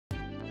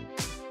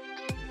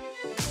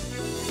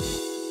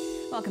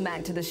Welcome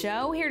back to the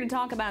show. Here to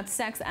talk about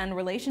sex and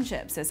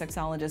relationships is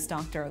sexologist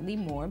Dr.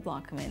 Limor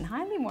Blockman.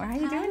 Hi, Limor. How are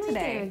you doing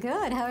today?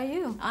 Good. How are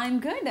you?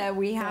 I'm good.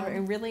 We have a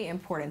really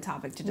important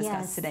topic to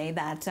discuss today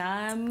that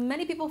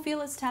many people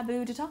feel is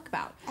taboo to talk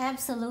about.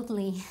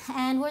 Absolutely.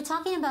 And we're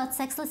talking about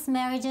sexless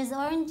marriages,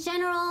 or in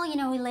general,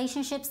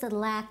 relationships that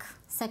lack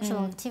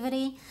sexual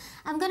activity.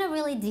 I'm going to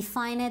really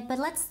define it, but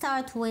let's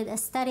start with a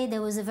study.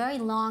 There was a very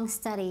long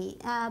study,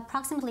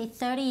 approximately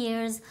 30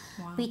 years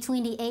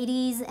between the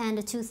 80s and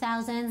the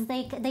 2000s.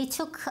 They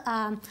took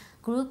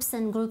groups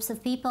and groups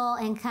of people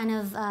and kind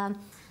of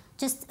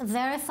just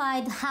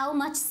verified how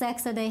much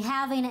sex are they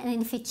having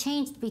and if it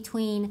changed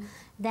between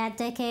that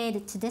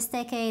decade to this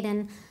decade,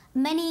 and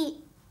many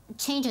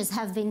changes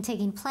have been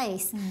taking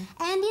place.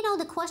 And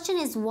the question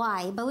is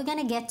why, but we're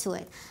going to get to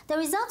it. The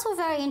results were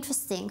very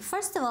interesting.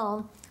 First of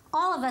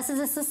all of us as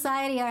a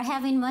society are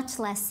having much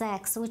less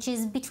sex, which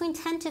is between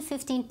 10 to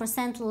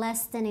 15%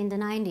 less than in the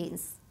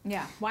 90s.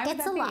 Yeah, why would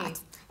that be? It's a lot.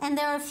 And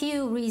there are a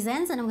few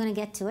reasons, and I'm going to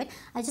get to it.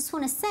 I just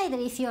want to say that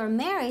if you're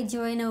married,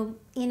 you're in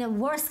a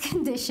worse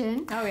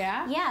condition. Oh,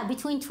 yeah? Yeah,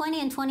 between 20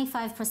 and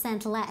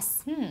 25%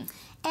 less.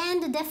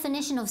 And the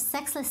definition of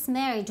sexless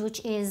marriage,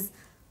 which is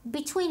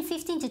between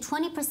 15 to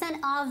 20%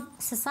 of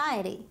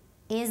society,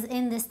 is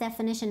in this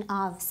definition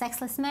of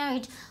sexless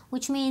marriage,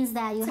 which means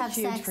that you have sex. That's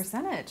a huge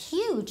percentage.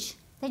 Huge.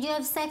 That you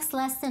have sex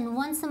less than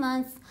once a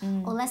month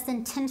or less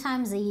than 10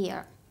 times a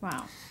year.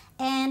 Wow.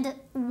 And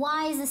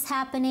why is this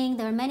happening?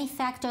 There are many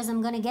factors.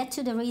 I'm going to get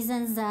to the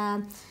reasons.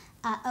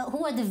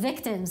 Who are the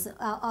victims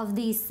of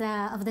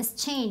this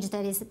change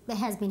that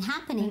has been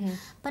happening?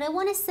 But I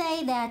want to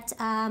say that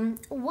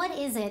what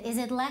is it? Is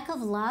it lack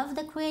of love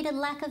that created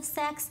lack of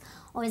sex,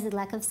 or is it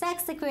lack of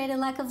sex that created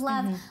lack of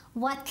love?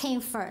 What came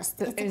first?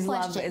 Is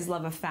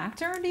love a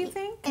factor, do you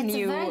think? It's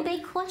a very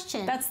big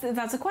question.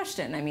 That's a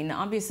question. I mean,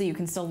 obviously you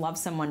can still love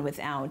someone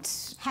without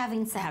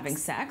having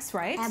sex,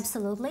 right?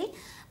 Absolutely.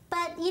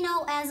 But,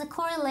 as a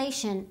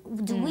correlation,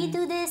 do we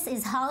do this?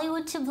 Is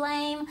Hollywood to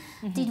blame?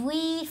 Did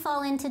we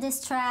fall into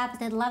this trap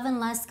that love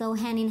and lust go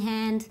hand in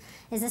hand?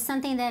 Is this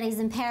something that is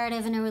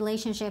imperative in a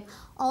relationship?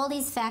 All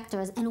these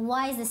factors. And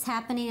why is this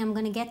happening? I'm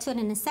going to get to it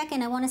in a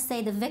second. I want to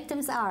say the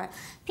victims are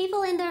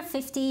people in their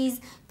 50s,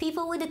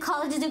 people with a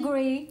college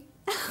degree.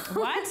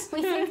 What?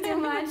 We think too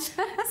much.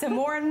 So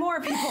more and more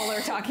people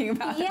are talking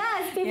about it.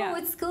 Yes, people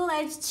with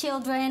school-aged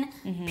children,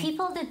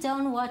 people that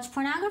don't watch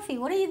pornography.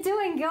 What are you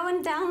doing? Go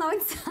and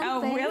download something.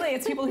 Oh, really?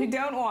 It's people who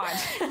don't watch.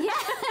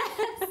 Yes.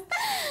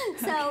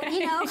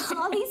 So,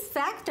 all these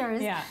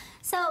factors. Yeah.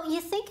 So you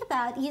think,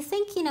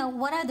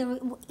 what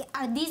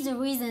are these the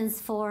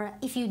reasons for,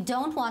 if you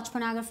don't watch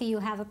pornography, you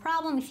have a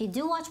problem. If you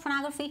do watch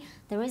pornography,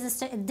 there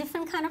is a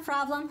different kind of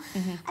problem.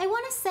 I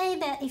want to say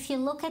that if you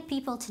look at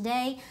people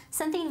today,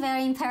 something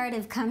very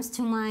imperative comes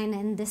to mind,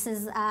 and this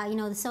is,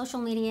 the social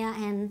media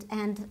and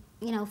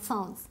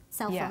phones.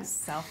 Cell phones. Yes,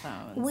 cell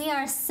phones. We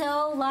are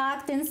so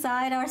locked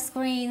inside our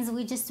screens,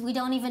 we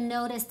don't even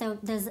notice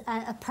there's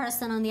a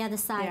person on the other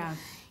side. Yeah.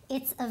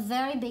 It's a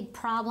very big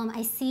problem.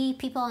 I see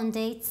people on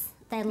dates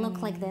that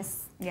look like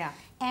this. Yeah.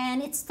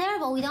 And it's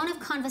terrible. We don't have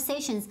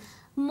conversations.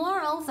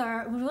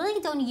 Moreover, we really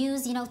don't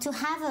use, to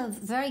have a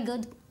very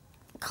good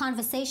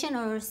conversation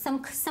or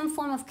some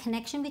form of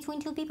connection between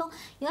two people,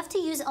 you have to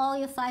use all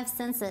your 5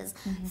 senses.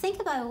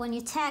 Think about it when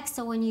you text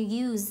or when you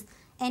use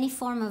any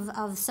form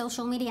of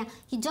social media,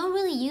 you don't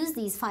really use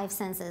these 5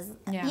 senses.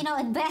 Yeah.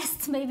 At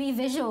best, maybe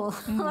visual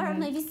or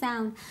maybe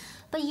sound.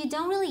 But you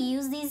don't really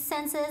use these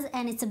senses,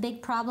 and it's a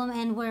big problem,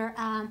 and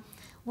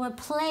we're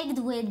plagued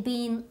with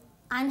being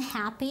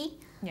unhappy.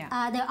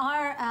 Yeah. There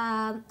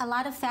are a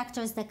lot of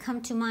factors that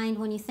come to mind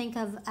when you think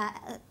of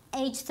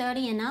age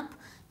 30 and up.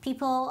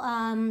 People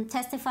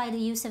testify the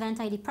use of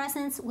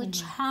antidepressants,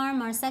 which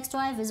harm our sex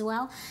drive as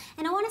well.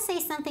 And I want to say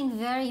something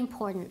very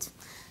important.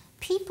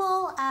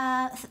 People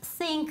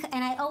think,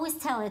 and I always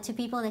tell it to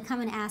people that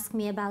come and ask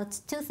me about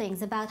 2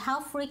 things, about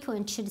how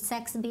frequent should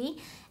sex be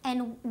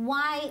and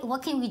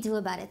what can we do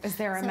about it? Is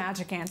there a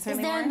magic answer? Is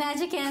there a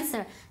magic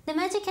answer? The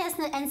magic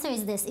answer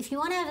is this. If you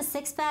want to have a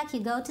six-pack, you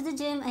go to the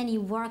gym and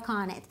you work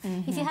on it.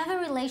 If you have a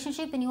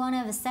relationship and you want to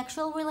have a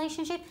sexual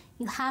relationship,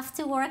 you have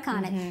to work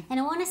on it. And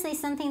I want to say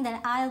something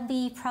that I'll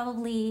be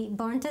probably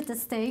burnt at the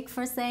stake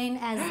for saying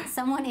as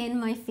someone in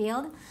my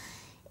field.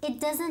 It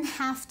doesn't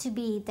have to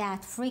be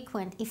that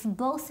frequent if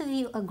both of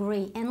you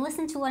agree. And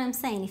listen to what I'm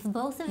saying. If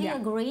both of you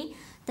agree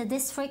that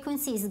this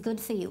frequency is good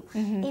for you.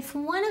 If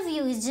one of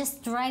you is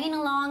just dragging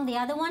along the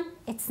other one,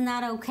 it's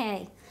not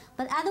okay.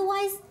 But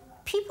otherwise,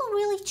 people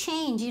really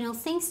change.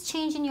 Things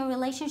change in your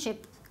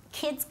relationship.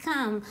 Kids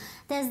come.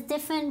 There's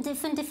different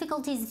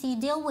difficulties you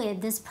deal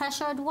with. There's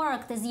pressure at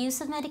work. There's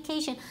use of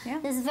medication. Yeah.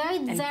 There's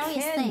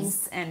various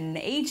things. And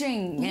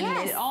aging.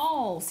 And it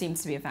all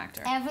seems to be a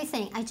factor.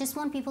 Everything. I just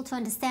want people to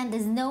understand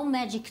there's no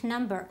magic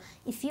number.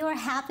 If you're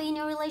happy in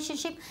your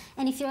relationship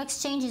and if your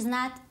exchange is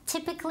not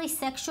typically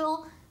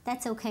sexual,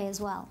 that's okay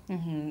as well.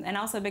 And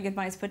also big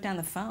advice, put down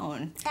the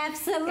phone.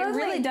 Absolutely. It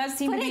really does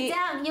seem to be... Put it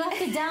down. You have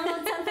to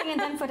download something and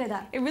then put it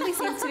up. It really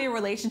seems to be a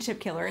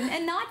relationship killer.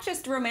 And not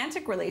just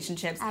romantic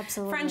relationships.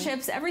 Absolutely.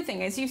 Friendships,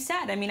 everything. As you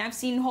said, I mean, I've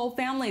seen whole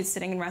families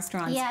sitting in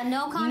restaurants. Yeah,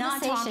 no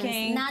conversations. Not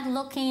talking. Not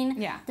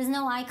looking. Yeah. There's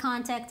no eye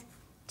contact.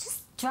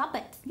 Drop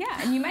it.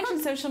 Yeah, and you mentioned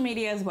social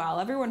media as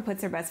well. Everyone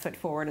puts their best foot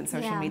forward in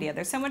social Yeah. media.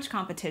 There's so much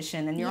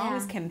competition, and you're Yeah.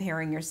 always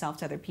comparing yourself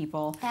to other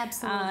people.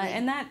 Absolutely.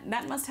 And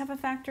that must have a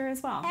factor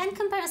as well. And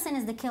comparison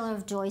is the killer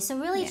of joy. So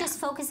really just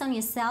focus on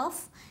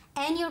yourself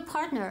and your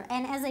partner.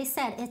 And as I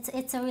said,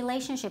 it's a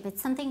relationship.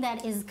 It's something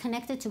that is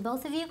connected to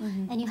both of you,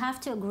 and you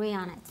have to agree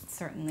on it.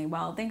 Certainly.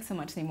 Well, thanks so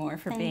much, Limor,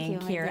 for Thank being you,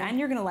 here. Lydia. And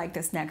you're going to like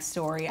this next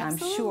story,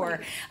 Absolutely. I'm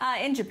sure.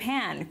 In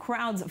Japan,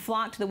 crowds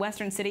flocked to the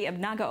western city of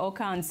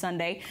Nagaoka on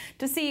Sunday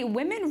to see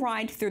women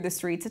ride through the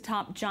streets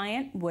atop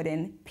giant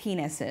wooden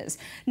penises.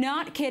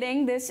 Not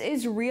kidding. This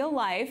is real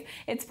life.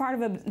 It's part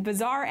of a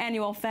bizarre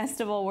annual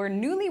festival where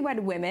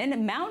newlywed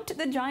women mount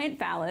the giant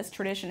phallus.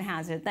 Tradition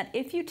has it that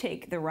if you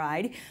take the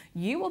ride,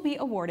 you will be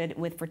awarded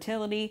with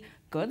fertility,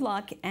 good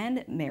luck,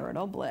 and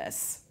marital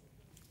bliss.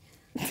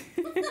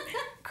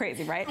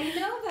 Crazy, right? I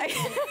know that.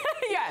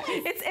 Yeah,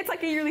 it's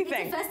like a yearly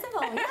thing. It's a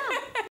festival, yeah.